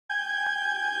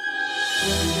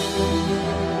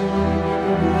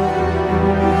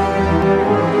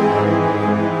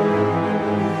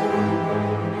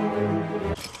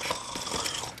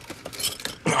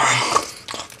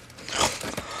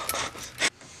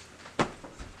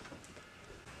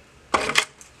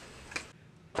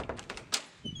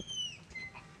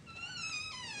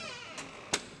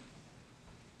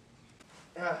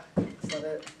That's not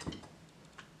it.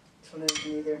 This one isn't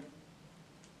either.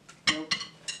 Nope.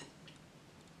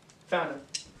 Found it.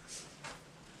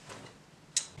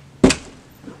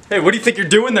 Hey, what do you think you're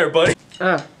doing there, buddy?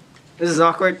 This is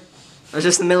awkward. I was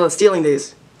just in the middle of stealing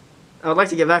these. I would like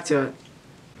to get back to it.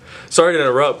 Sorry to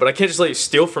interrupt, but I can't just let you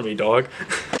steal from me, dog.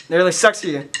 It really sucks for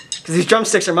you, because these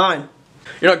drumsticks are mine.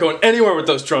 You're not going anywhere with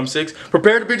those drumsticks.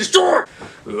 Prepare to be destroyed!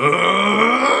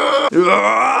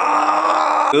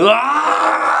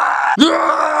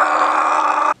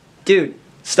 Dude,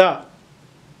 stop.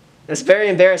 That's very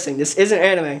embarrassing. This isn't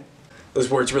anime. Those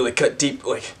words really cut deep,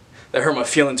 like, that hurt my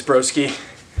feelings, broski.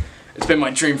 It's been my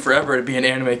dream forever to be an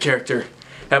anime character,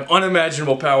 have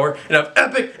unimaginable power, and have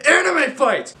epic anime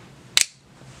fights!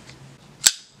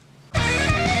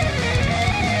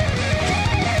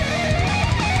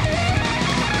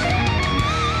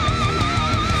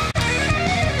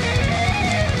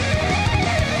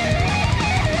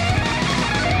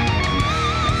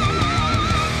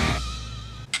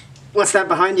 What's that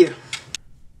behind you?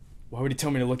 Why would he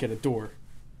tell me to look at a door?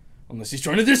 Unless he's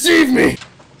trying to deceive me!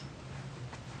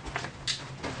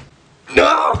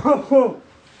 No!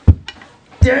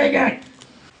 Dang it!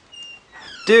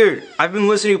 Dude, I've been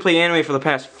listening to you play anime for the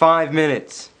past 5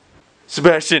 minutes.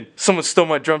 Sebastian, someone stole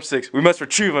my drumsticks. We must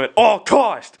retrieve them at all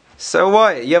cost! So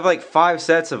what? You have like 5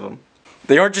 sets of them.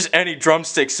 They aren't just any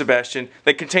drumsticks, Sebastian.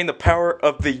 They contain the power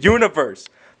of the universe.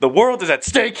 The world is at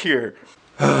stake here.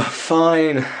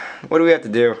 Fine. What do we have to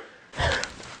do?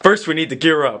 First, we need to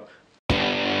gear up.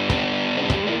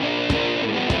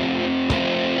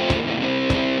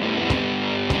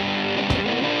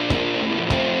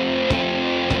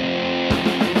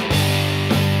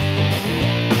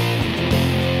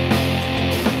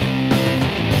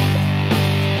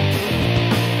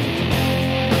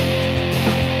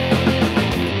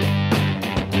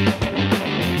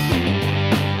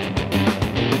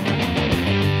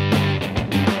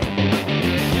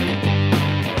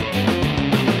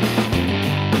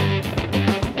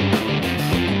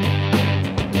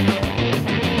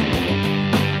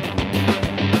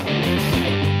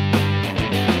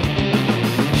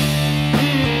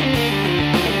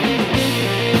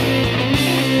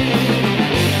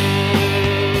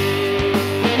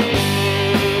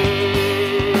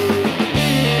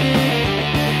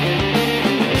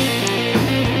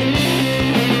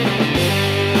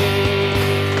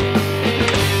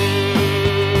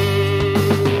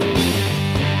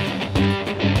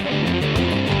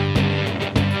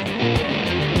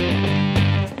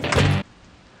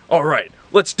 Alright,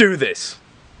 let's do this.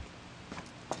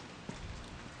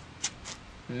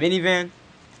 Minivan?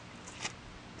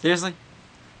 Seriously?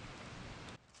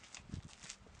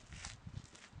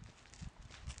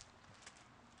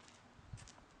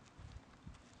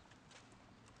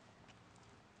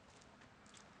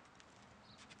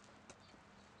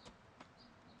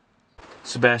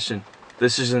 Sebastian,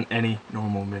 this isn't any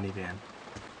normal minivan.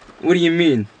 What do you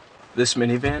mean? This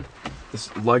minivan,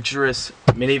 this luxurious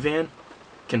minivan,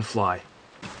 can fly.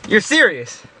 You're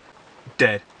serious?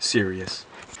 Dead serious.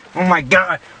 Oh my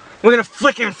god, we're gonna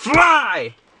flickin'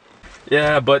 fly!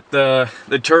 Yeah, but the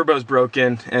turbo's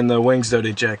broken and the wings don't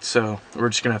eject, so we're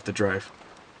just gonna have to drive.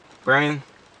 Brian,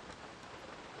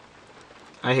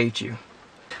 I hate you.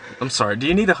 I'm sorry, do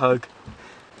you need a hug?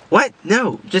 What?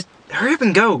 No, just hurry up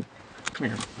and go. Come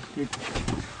here.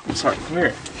 I'm sorry, come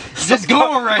here. Just go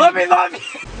already. Let me love you!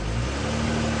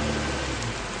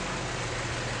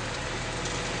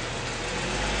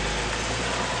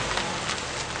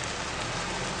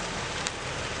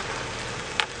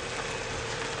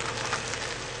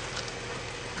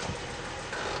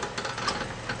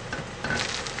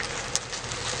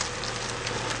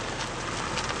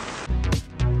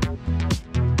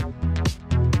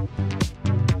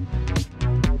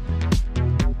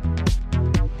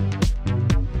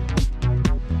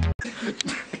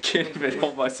 I can't even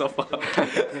hold myself up.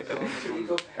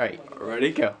 Alright,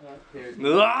 ready, go.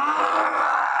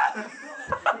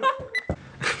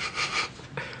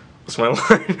 What's my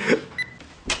line?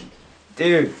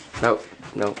 Dude. No.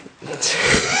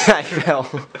 I fell.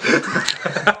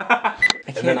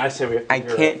 And then I say we have to I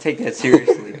can't take that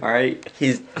seriously, alright?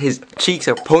 His cheeks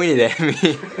are pointed at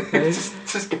me.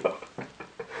 just go.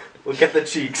 Look at the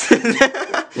cheeks.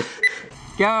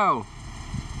 Go!